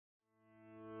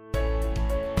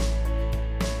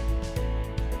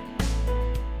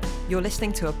You're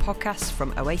listening to a podcast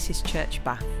from Oasis Church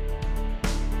Bath.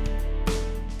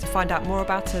 To find out more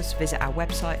about us, visit our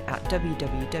website at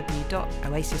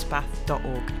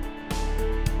www.oasisbath.org.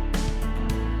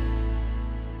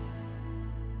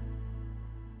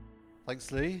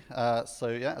 Thanks, Lee.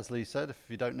 As Lee said, if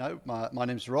you don't know, my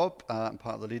name's Rob. I'm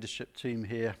part of the leadership team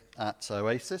here at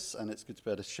Oasis, and it's good to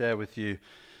be able to share with you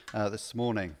this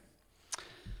morning.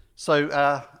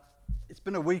 So it's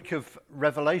been a week of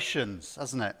revelations,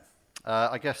 hasn't it?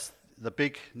 I guess the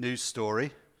big news story,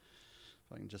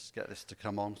 if I can just get this to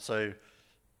come on. So the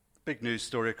big news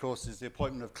story, of course, is the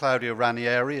appointment of Claudio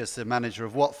Ranieri as the manager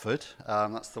of Watford.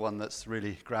 That's the one that's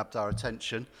really grabbed our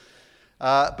attention.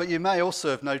 But you may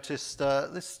also have noticed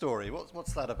this story.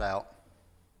 What's that about?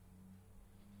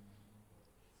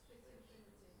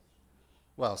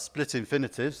 Well, split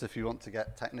infinitives, if you want to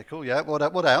get technical. Yeah.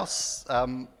 What else?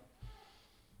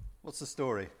 What's the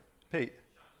story, Pete?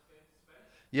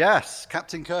 Yes,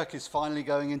 Captain Kirk is finally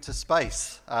going into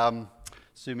space.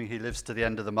 Assuming he lives to the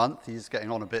end of the month. He's getting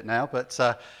on a bit now, but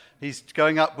he's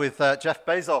going up with Jeff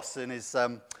Bezos in his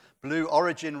Blue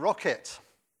Origin rocket.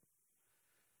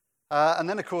 And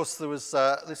then, of course, there was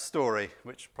this story,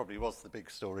 which probably was the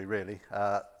big story, really,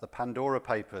 the Pandora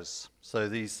Papers. So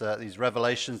these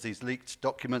revelations, these leaked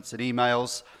documents and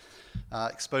emails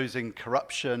exposing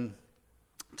corruption,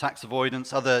 tax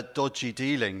avoidance, other dodgy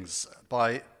dealings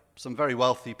by some very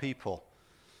wealthy people.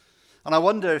 And I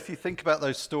wonder if you think about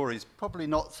those stories, probably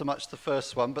not so much the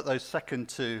first one, but those second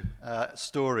two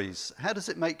stories, how does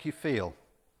it make you feel?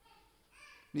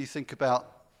 You think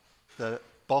about the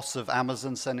boss of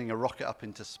Amazon sending a rocket up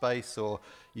into space, or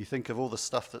you think of all the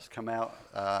stuff that's come out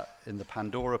in the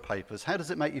Pandora Papers. How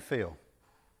does it make you feel?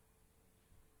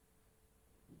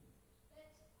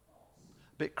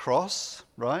 A bit cross,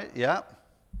 right? Yeah.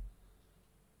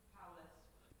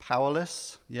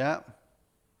 Powerless, yeah.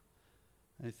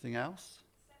 Anything else?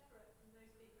 Separate from those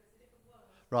people, it's a different world.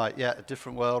 Right, yeah, a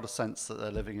different world, a sense that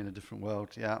they're living in a different world,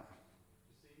 yeah.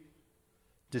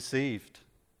 Deceived,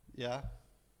 yeah.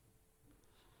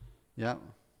 Yeah.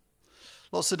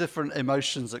 Lots of different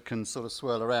emotions that can sort of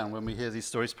swirl around when we hear these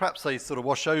stories. Perhaps they sort of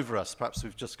wash over us. Perhaps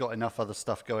we've just got enough other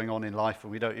stuff going on in life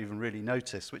and we don't even really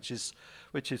notice, which is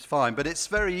fine. But it's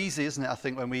very easy, isn't it, I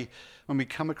think, when we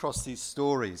come across these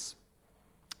stories,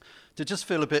 to just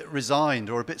feel a bit resigned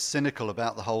or a bit cynical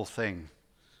about the whole thing.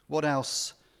 What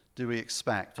else do we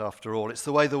expect, after all? It's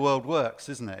the way the world works,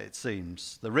 isn't it, it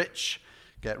seems. The rich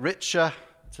get richer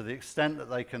to the extent that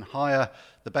they can hire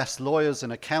the best lawyers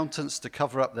and accountants to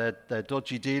cover up their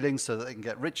dodgy dealings so that they can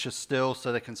get richer still,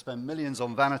 so they can spend millions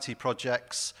on vanity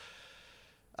projects,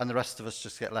 and the rest of us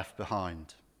just get left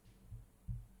behind.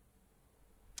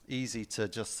 Easy to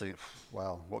just think,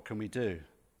 well, what can we do?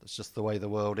 That's just the way the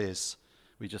world is.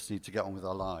 We just need to get on with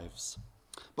our lives.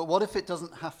 But what if it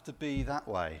doesn't have to be that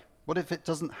way? What if it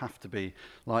doesn't have to be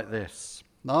like this?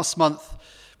 Last month,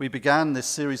 we began this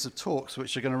series of talks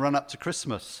which are going to run up to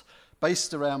Christmas,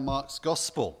 based around Mark's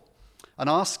Gospel, and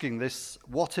asking this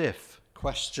what if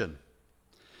question.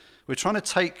 We're trying to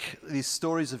take these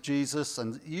stories of Jesus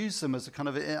and use them as a kind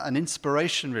of an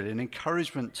inspiration, really, an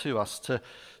encouragement to us to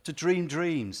dream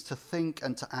dreams, to think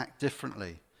and to act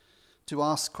differently, to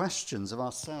ask questions of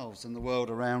ourselves and the world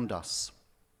around us.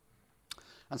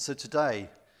 And so today,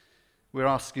 we're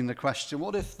asking the question,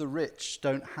 what if the rich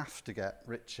don't have to get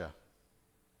richer?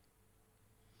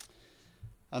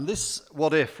 And this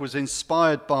what if was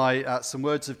inspired by some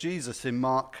words of Jesus in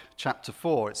Mark chapter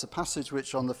 4. It's a passage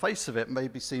which on the face of it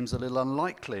maybe seems a little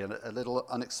unlikely and a little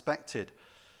unexpected.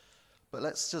 But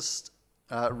let's just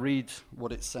read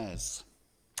what it says.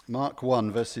 Mark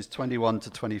 1, verses 21 to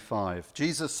 25.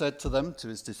 Jesus said to them, to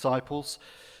his disciples,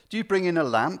 "Do you bring in a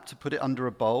lamp to put it under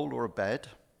a bowl or a bed?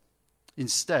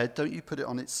 Instead, don't you put it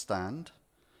on its stand?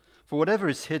 For whatever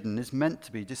is hidden is meant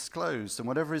to be disclosed, and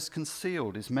whatever is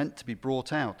concealed is meant to be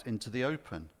brought out into the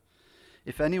open.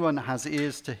 If anyone has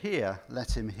ears to hear,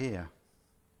 let him hear.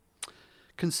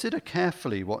 Consider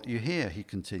carefully what you hear," he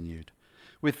continued.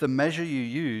 "With the measure you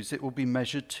use, it will be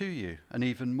measured to you, and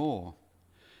even more.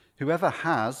 Whoever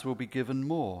has will be given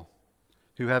more.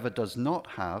 Whoever does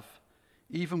not have,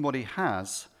 even what he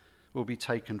has, will be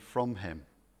taken from him."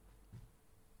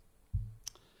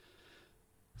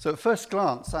 So at first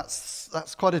glance,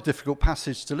 that's quite a difficult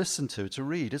passage to listen to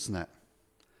read, isn't it?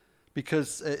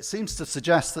 Because it seems to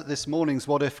suggest that this morning's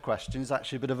what if question is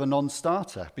actually a bit of a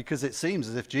non-starter, because it seems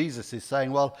as if Jesus is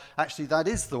saying, well, actually that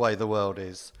is the way the world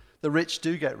is. The rich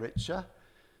do get richer,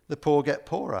 the poor get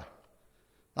poorer.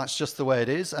 That's just the way it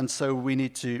is, and so we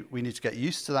need to get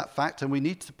used to that fact, and we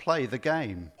need to play the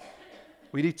game.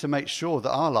 we need to make sure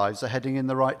that our lives are heading in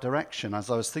the right direction. As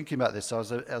I was thinking about this, I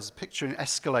was picturing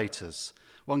escalators,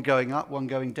 one going up, one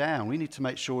going down. We need to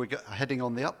make sure we're heading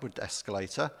on the upward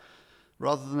escalator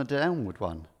rather than a downward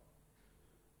one.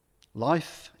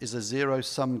 Life is a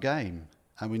zero-sum game,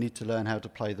 and we need to learn how to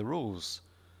play the rules.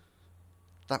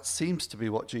 That seems to be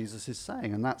what Jesus is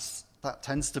saying, and that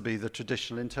tends to be the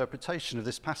traditional interpretation of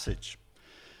this passage.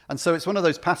 And so it's one of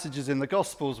those passages in the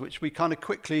Gospels which we kind of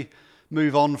quickly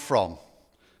move on from.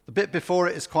 The bit before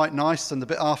it is quite nice, and the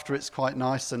bit after it's quite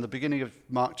nice, and the beginning of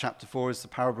Mark chapter 4 is the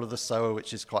parable of the sower,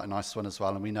 which is quite a nice one as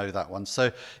well, and we know that one.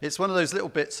 So it's one of those little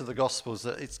bits of the Gospels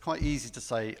that it's quite easy to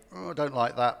say, oh, I don't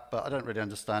like that, but I don't really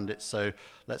understand it, so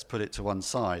let's put it to one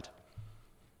side.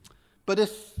 But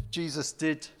if Jesus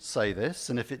did say this,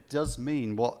 and if it does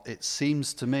mean what it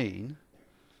seems to mean,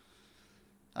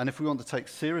 and if we want to take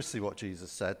seriously what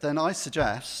Jesus said, then I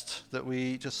suggest that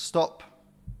we just stop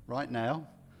right now.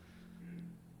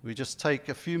 We just take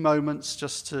a few moments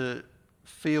just to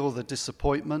feel the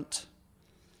disappointment,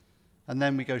 and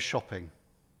then we go shopping,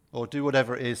 or do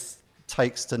whatever it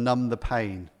takes to numb the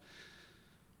pain.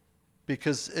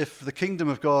 Because if the kingdom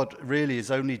of God really is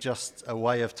only just a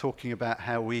way of talking about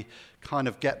how we kind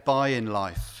of get by in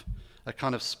life, a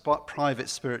kind of private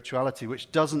spirituality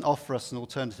which doesn't offer us an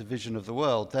alternative vision of the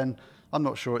world, then I'm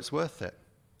not sure it's worth it.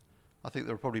 I think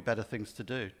there are probably better things to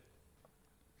do.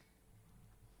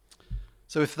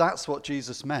 So if that's what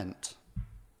Jesus meant,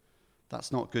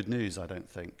 that's not good news, I don't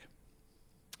think.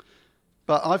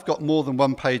 But I've got more than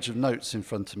one page of notes in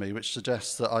front of me, which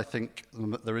suggests that I think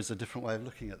there is a different way of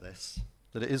looking at this,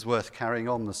 that it is worth carrying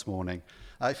on this morning.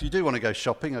 If you do want to go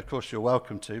shopping, of course you're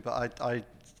welcome to, but I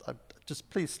just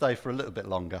please stay for a little bit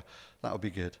longer. That would be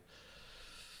good.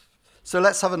 So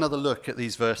let's have another look at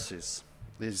these verses,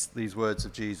 these words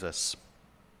of Jesus.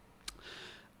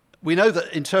 We know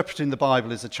that interpreting the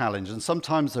Bible is a challenge, and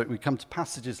sometimes we come to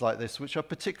passages like this which are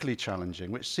particularly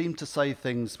challenging, which seem to say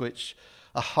things which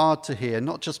are hard to hear,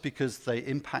 not just because they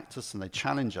impact us and they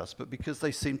challenge us, but because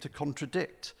they seem to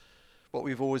contradict what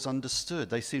we've always understood.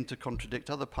 They seem to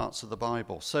contradict other parts of the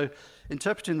Bible. So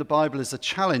interpreting the Bible is a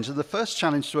challenge, and the first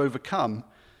challenge to overcome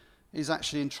is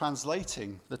actually in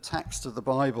translating the text of the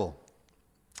Bible.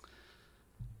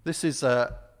 This is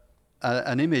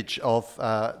an image of,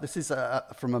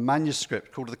 from a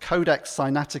manuscript called the Codex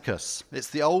Sinaiticus. It's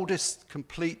the oldest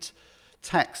complete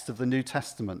text of the New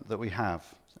Testament that we have.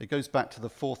 It goes back to the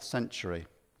 4th century.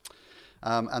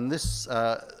 And this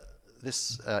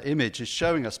image is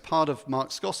showing us part of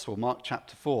Mark's Gospel. Mark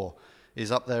chapter 4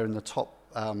 is up there in the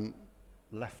top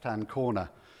left-hand corner,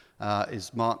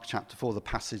 is Mark chapter 4, the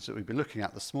passage that we've been looking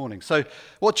at this morning. So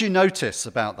what do you notice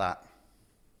about that?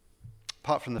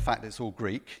 Apart from the fact it's all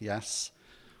Greek, yes.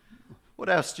 What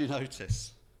else do you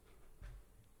notice?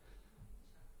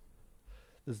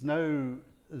 There's no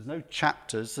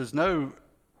chapters, there's no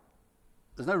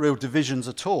real divisions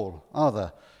at all, are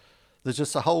there? There's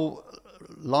just a whole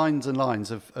lines and lines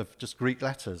of just Greek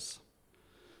letters.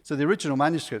 So the original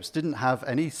manuscripts didn't have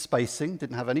any spacing,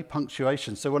 didn't have any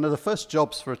punctuation. So one of the first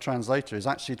jobs for a translator is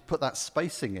actually to put that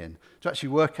spacing in, to actually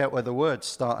work out where the words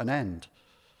start and end.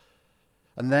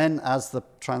 And then as the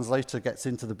translator gets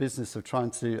into the business of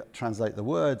trying to translate the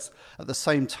words, at the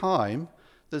same time,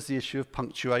 there's the issue of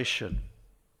punctuation,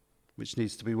 which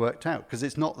needs to be worked out, because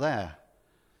it's not there.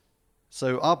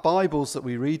 So our Bibles that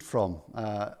we read from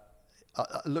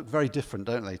look very different,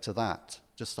 don't they, to that?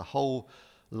 Just a whole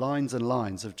lines and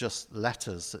lines of just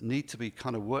letters that need to be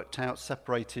kind of worked out,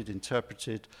 separated,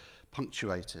 interpreted,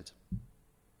 punctuated.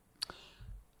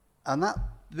 And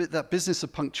that business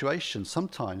of punctuation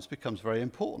sometimes becomes very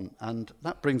important, and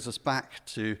that brings us back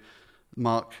to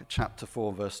Mark chapter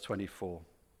 4, verse 24.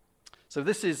 So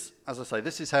this is, as I say,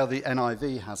 this is how the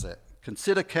NIV has it.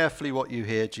 Consider carefully what you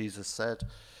hear, Jesus said.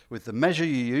 With the measure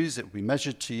you use, it will be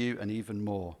measured to you, and even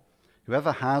more.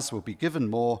 Whoever has will be given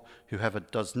more. Whoever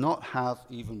does not have,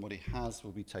 even what he has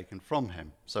will be taken from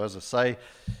him. So as I say,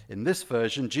 in this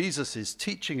version, Jesus is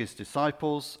teaching his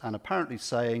disciples and apparently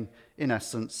saying, in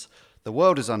essence, the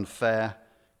world is unfair,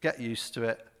 get used to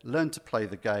it, learn to play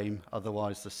the game,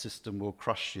 otherwise the system will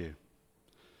crush you.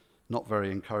 Not very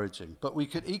encouraging. But we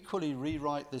could equally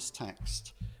rewrite this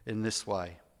text in this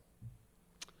way.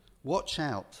 Watch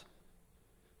out.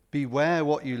 Beware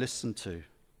what you listen to.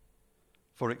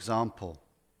 For example,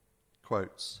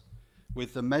 quotes,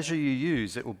 with the measure you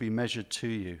use, it will be measured to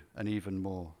you, and even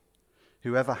more.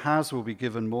 Whoever has will be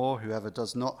given more. Whoever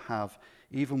does not have,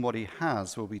 even what he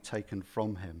has will be taken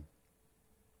from him.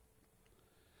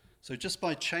 So just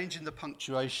by changing the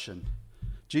punctuation,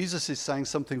 Jesus is saying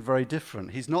something very different.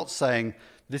 He's not saying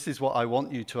this is what I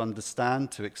want you to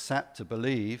understand, to accept, to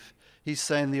believe, he's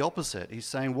saying the opposite. He's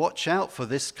saying, watch out for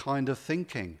this kind of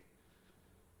thinking.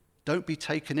 Don't be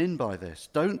taken in by this.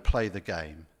 Don't play the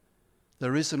game.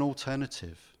 There is an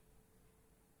alternative.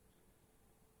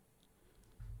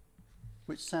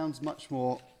 Which sounds much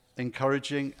more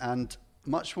encouraging and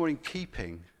much more in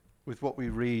keeping with what we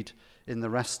read in the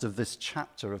rest of this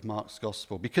chapter of Mark's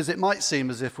Gospel. Because it might seem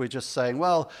as if we're just saying,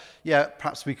 well, yeah,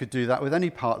 perhaps we could do that with any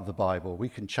part of the Bible. We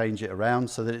can change it around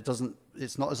so that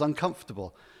it's not as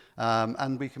uncomfortable.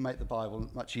 And we can make the Bible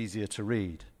much easier to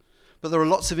read. But there are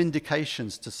lots of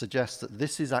indications to suggest that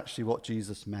this is actually what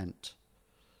Jesus meant.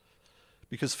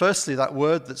 Because firstly, that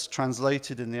word that's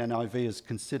translated in the NIV as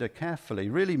consider carefully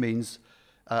really means,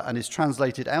 and is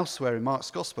translated elsewhere in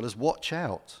Mark's Gospel as watch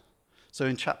out. So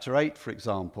in chapter 8, for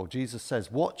example, Jesus says,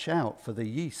 watch out for the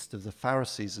yeast of the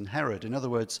Pharisees and Herod. In other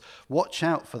words, watch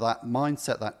out for that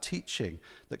mindset, that teaching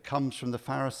that comes from the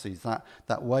Pharisees,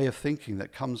 that way of thinking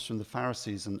that comes from the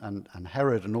Pharisees and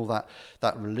Herod and all that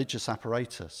religious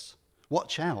apparatus.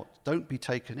 Watch out, don't be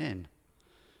taken in.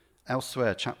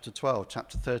 Elsewhere, chapter 12,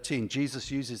 chapter 13,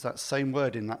 Jesus uses that same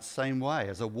word in that same way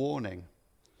as a warning.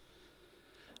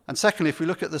 And secondly, if we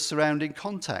look at the surrounding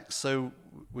context, so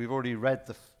we've already read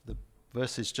the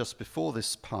verses just before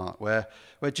this part where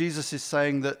Jesus is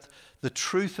saying that the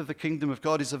truth of the kingdom of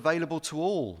God is available to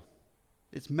all.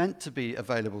 It's meant to be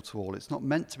available to all. It's not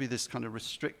meant to be this kind of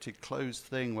restricted, closed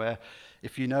thing where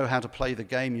if you know how to play the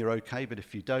game, you're okay, but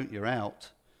if you don't, you're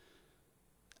out.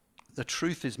 The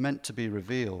truth is meant to be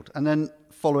revealed. And then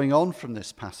following on from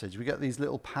this passage, we get these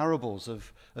little parables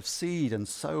of seed and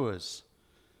sowers.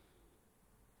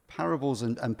 Parables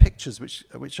and pictures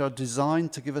which are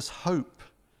designed to give us hope,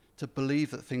 to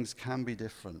believe that things can be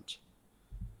different.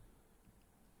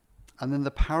 And then the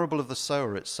parable of the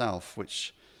sower itself,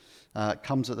 which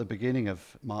comes at the beginning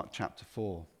of Mark chapter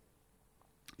 4.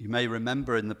 You may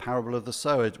remember in the parable of the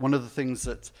sower, one of the things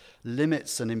that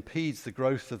limits and impedes the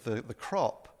growth of the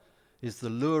crop is the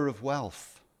lure of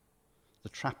wealth, the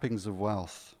trappings of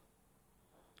wealth.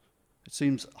 It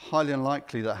seems highly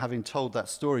unlikely that having told that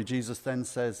story, Jesus then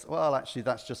says, well, actually,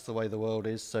 that's just the way the world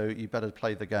is, so you better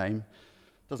play the game.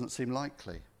 Doesn't seem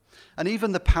likely. And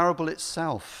even the parable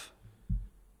itself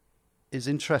is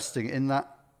interesting in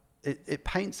that it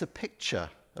paints a picture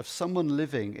of someone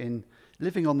living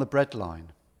on the breadline,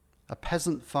 a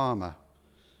peasant farmer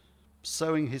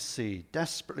sowing his seed,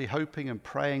 desperately hoping and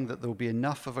praying that there will be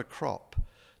enough of a crop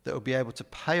that will be able to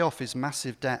pay off his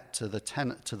massive debt to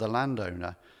the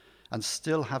landowner and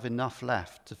still have enough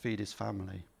left to feed his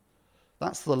family.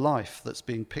 That's the life that's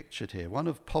being pictured here, one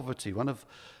of poverty, one of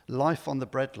life on the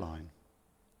breadline.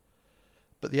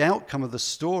 But the outcome of the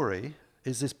story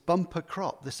is this bumper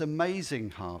crop, this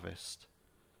amazing harvest.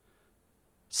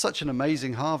 Such an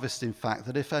amazing harvest, in fact,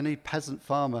 that if any peasant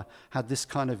farmer had this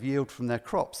kind of yield from their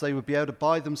crops, they would be able to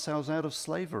buy themselves out of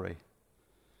slavery.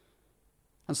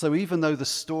 And so even though the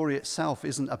story itself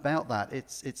isn't about that,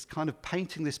 it's kind of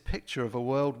painting this picture of a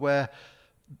world where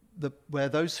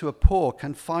those who are poor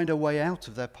can find a way out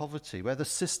of their poverty, where the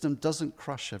system doesn't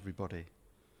crush everybody.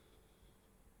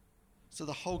 So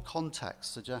the whole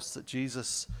context suggests that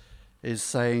Jesus is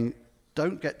saying,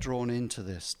 don't get drawn into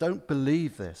this. Don't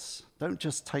believe this. Don't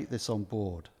just take this on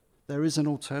board. There is an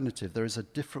alternative. There is a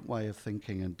different way of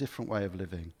thinking and different way of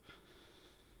living.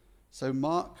 So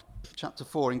Mark chapter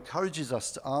 4 encourages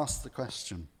us to ask the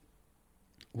question,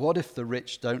 what if the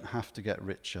rich don't have to get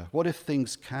richer? What if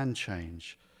things can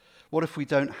change? What if we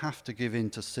don't have to give in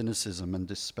to cynicism and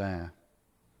despair?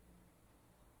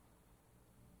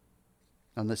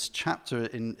 And this chapter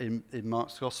in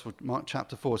Mark's Gospel, Mark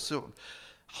chapter 4, sort of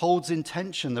holds in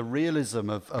tension the realism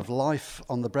of life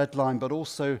on the breadline, but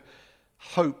also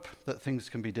hope that things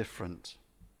can be different.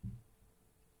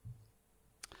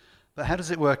 But how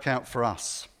does it work out for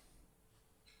us?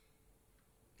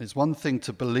 It's one thing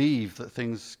to believe that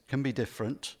things can be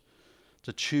different,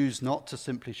 to choose not to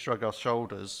simply shrug our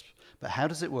shoulders, but how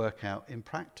does it work out in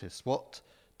practice? What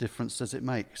difference does it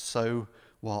make? So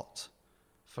what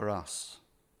for us?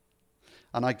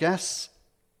 And I guess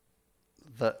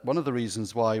that one of the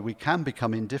reasons why we can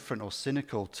become indifferent or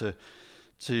cynical to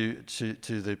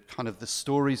the kind of the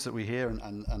stories that we hear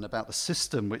and about the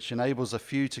system which enables a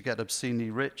few to get obscenely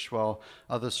rich while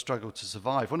others struggle to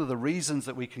survive. One of the reasons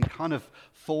that we can kind of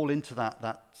fall into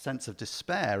that sense of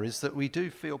despair is that we do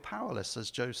feel powerless,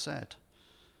 as Joe said,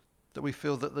 that we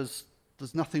feel that there's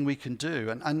nothing we can do.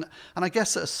 And I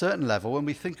guess at a certain level, when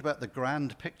we think about the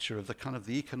grand picture of the kind of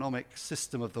the economic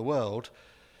system of the world,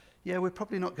 yeah, we're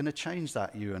probably not going to change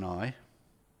that, you and I.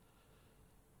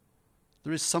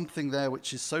 There is something there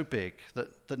which is so big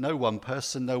that no one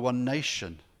person, no one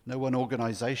nation, no one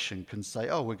organization can say,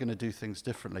 oh, we're going to do things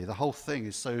differently. The whole thing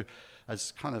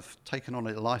has kind of taken on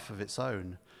a life of its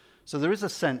own. So there is a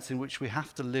sense in which we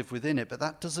have to live within it, but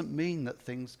that doesn't mean that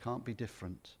things can't be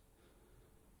different.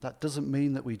 That doesn't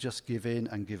mean that we just give in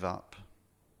and give up.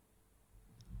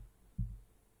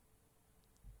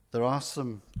 There are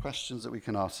some questions that we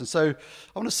can ask. And so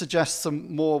I want to suggest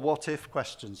some more what-if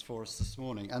questions for us this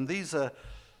morning. And these are,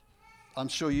 I'm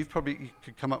sure you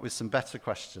could come up with some better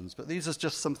questions, but these are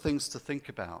just some things to think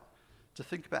about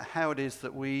how it is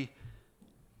that we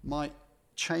might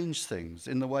change things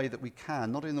in the way that we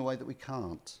can, not in the way that we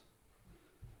can't.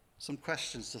 Some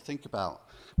questions to think about.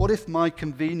 What if my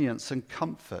convenience and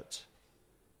comfort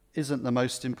isn't the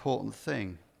most important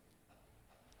thing?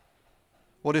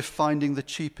 What if finding the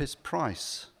cheapest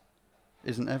price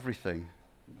isn't everything?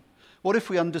 What if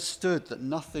we understood that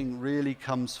nothing really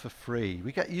comes for free?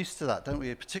 We get used to that, don't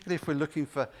we? Particularly if we're looking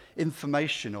for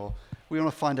information or we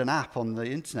want to find an app on the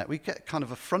internet. We get kind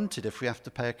of affronted if we have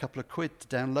to pay a couple of quid to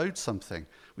download something.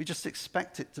 We just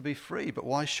expect it to be free, but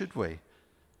why should we?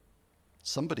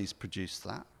 Somebody's produced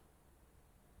that.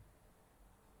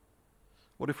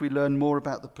 What if we learn more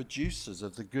about the producers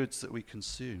of the goods that we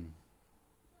consume?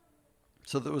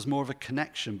 So there was more of a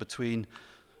connection between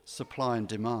supply and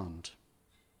demand,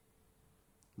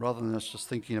 rather than us just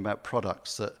thinking about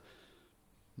products that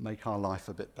make our life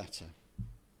a bit better.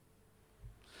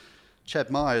 Ched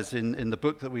Myers, in the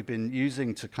book that we've been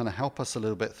using to kind of help us a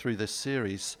little bit through this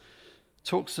series,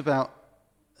 talks about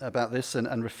this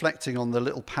and reflecting on the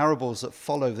little parables that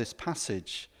follow this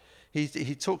passage.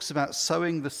 He talks about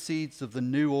sowing the seeds of the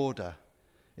new order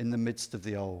in the midst of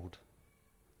the old.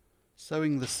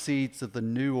 Sowing the seeds of the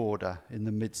new order in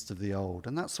the midst of the old.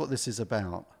 And that's what this is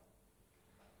about.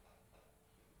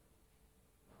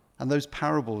 And those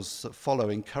parables that follow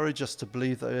encourage us to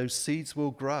believe that those seeds will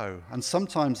grow. And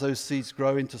sometimes those seeds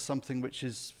grow into something which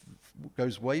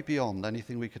goes way beyond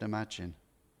anything we could imagine.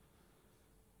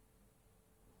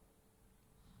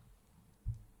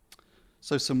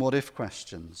 So some what-if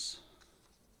questions.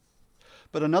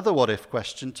 But another what-if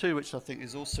question too, which I think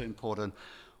is also important.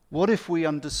 What if we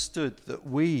understood that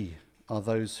we are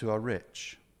those who are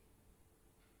rich?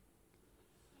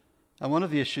 And one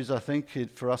of the issues I think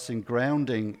for us in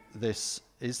grounding this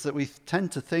is that we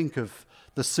tend to think of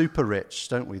the super rich,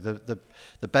 don't we? The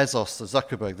Bezos, the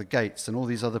Zuckerberg, the Gates, and all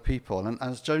these other people. And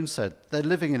as Joan said, they're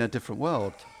living in a different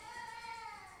world.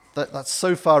 That's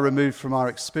so far removed from our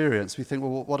experience. We think,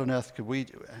 well, what on earth could we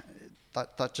do?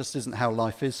 That just isn't how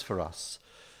life is for us.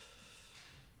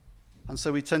 And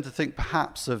so we tend to think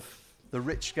perhaps of the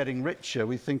rich getting richer.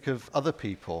 We think of other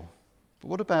people. But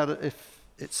what about it if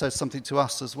it says something to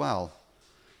us as well?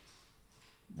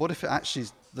 What if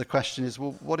the question is,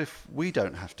 well, what if we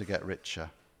don't have to get richer?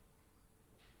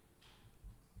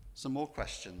 Some more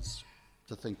questions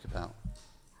to think about.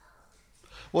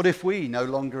 What if we no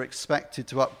longer expected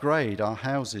to upgrade our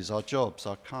houses, our jobs,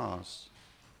 our cars?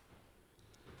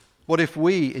 What if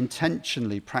we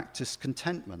intentionally practiced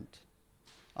contentment,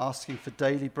 asking for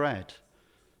daily bread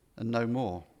and no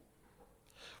more?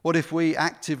 What if we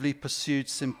actively pursued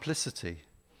simplicity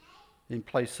in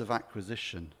place of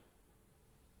acquisition?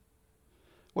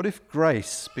 What if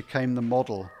grace became the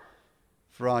model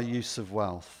for our use of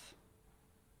wealth?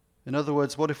 In other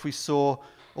words, what if we saw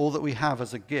all that we have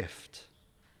as a gift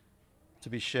to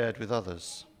be shared with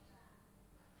others?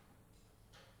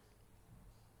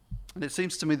 And it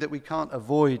seems to me that we can't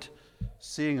avoid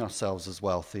seeing ourselves as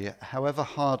wealthy, however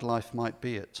hard life might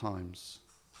be at times.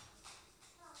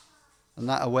 And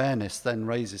that awareness then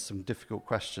raises some difficult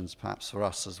questions perhaps for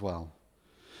us as well.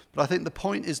 But I think the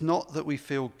point is not that we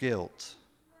feel guilt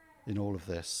in all of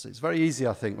this. It's very easy,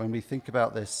 I think, when we think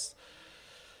about this,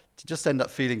 to just end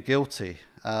up feeling guilty.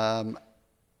 But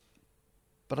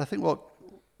I think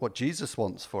what Jesus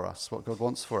wants for us, what God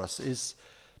wants for us, is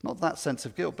not that sense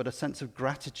of guilt, but a sense of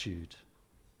gratitude.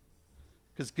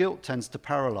 Because guilt tends to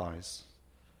paralyze.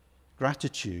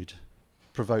 Gratitude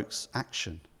provokes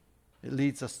action. It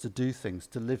leads us to do things,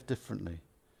 to live differently.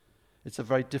 It's a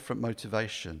very different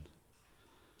motivation.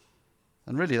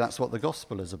 And really that's what the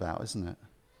gospel is about, isn't it?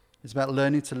 It's about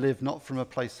learning to live not from a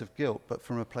place of guilt, but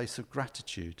from a place of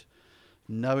gratitude,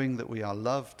 knowing that we are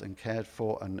loved and cared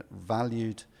for and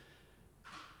valued.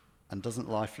 And doesn't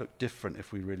life look different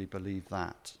if we really believe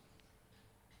that?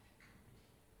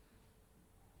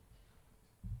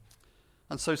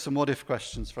 And so some what-if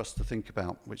questions for us to think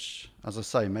about, which, as I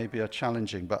say, maybe are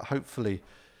challenging, but hopefully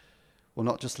will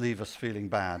not just leave us feeling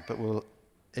bad, but will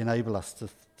enable us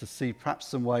to see perhaps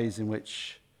some ways in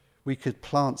which we could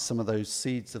plant some of those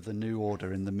seeds of the new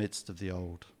order in the midst of the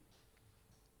old.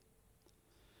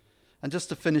 And just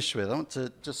to finish with, I want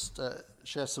to just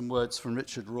share some words from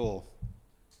Richard Rohr.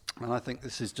 And I think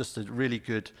this is just a really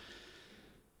good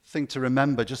thing to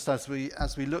remember, just as we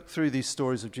look through these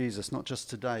stories of Jesus, not just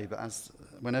today, but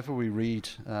whenever we read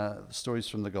the stories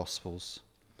from the Gospels.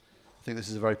 I think this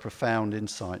is a very profound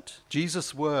insight.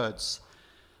 Jesus' words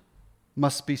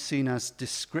must be seen as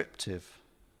descriptive,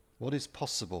 what is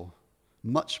possible,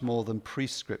 much more than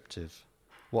prescriptive,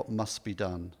 what must be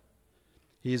done.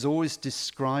 He is always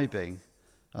describing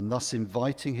and thus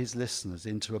inviting his listeners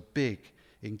into a big,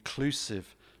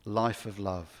 inclusive life of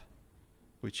love,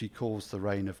 which he calls the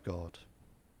reign of God.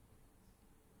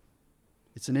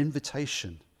 It's an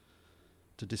invitation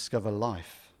to discover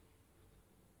life.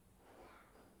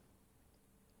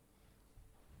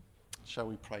 Shall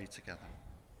we pray together?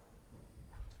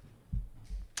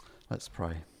 Let's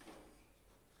pray.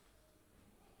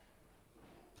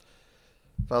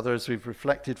 Father, as we've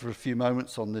reflected for a few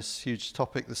moments on this huge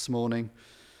topic this morning,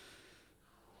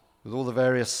 with all the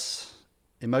various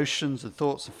emotions and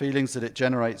thoughts and feelings that it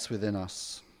generates within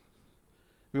us,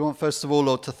 we want first of all,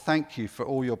 Lord, to thank you for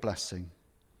all your blessing,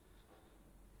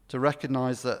 to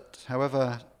recognize that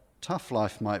however tough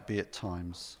life might be at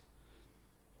times,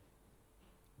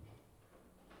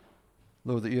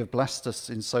 Lord, that you have blessed us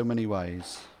in so many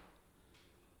ways.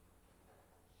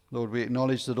 Lord, we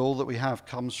acknowledge that all that we have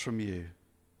comes from you.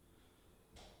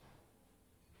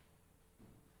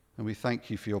 And we thank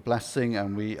you for your blessing,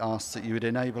 and we ask that you would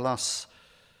enable us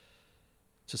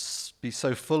to be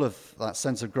so full of that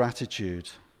sense of gratitude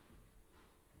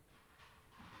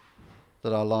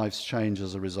that our lives change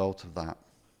as a result of that.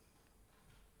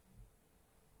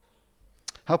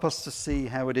 Help us to see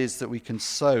how it is that we can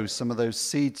sow some of those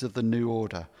seeds of the new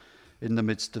order in the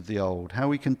midst of the old, how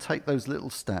we can take those little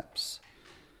steps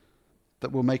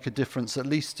that will make a difference at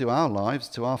least to our lives,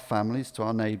 to our families, to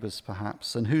our neighbours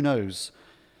perhaps, and who knows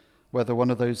whether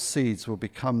one of those seeds will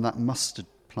become that mustard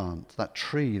plant, that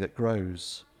tree that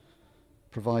grows,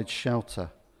 provides shelter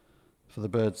for the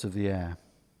birds of the air.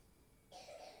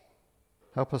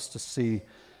 Help us to see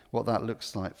what that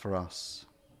looks like for us.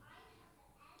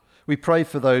 We pray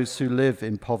for those who live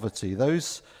in poverty,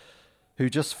 those who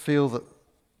just feel that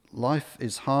life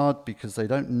is hard because they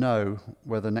don't know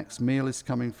where the next meal is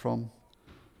coming from.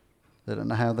 They don't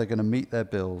know how they're going to meet their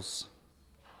bills.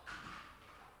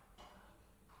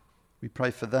 We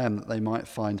pray for them that they might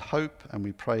find hope, and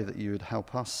we pray that you would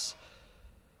help us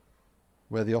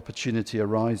where the opportunity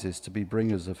arises to be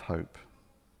bringers of hope.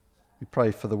 We pray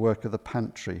for the work of the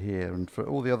pantry here and for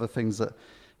all the other things that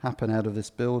happen out of this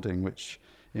building, which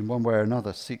in one way or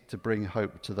another seek to bring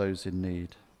hope to those in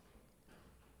need.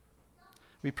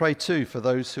 We pray too for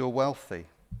those who are wealthy,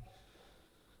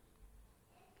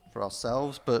 for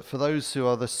ourselves, but for those who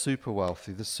are the super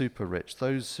wealthy, the super rich,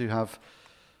 those who have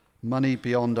money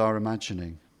beyond our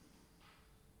imagining.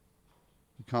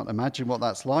 We can't imagine what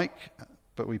that's like,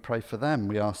 but we pray for them.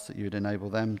 We ask that you would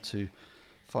enable them to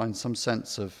find some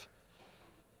sense of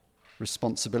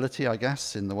responsibility, I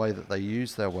guess, in the way that they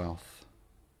use their wealth.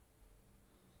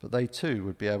 But they too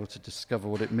would be able to discover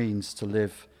what it means to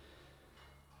live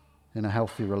in a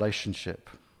healthy relationship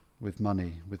with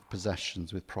money, with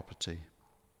possessions, with property.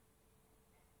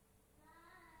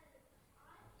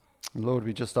 And Lord,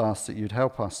 we just ask that you'd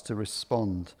help us to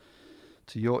respond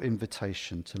to your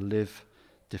invitation to live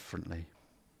differently.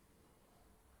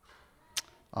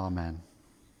 Amen.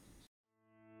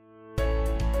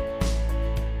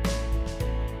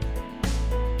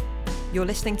 You're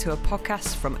listening to a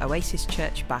podcast from Oasis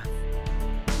Church Bath.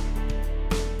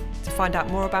 To find out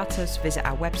more about us, visit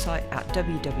our website at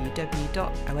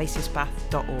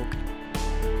www.oasisbath.org.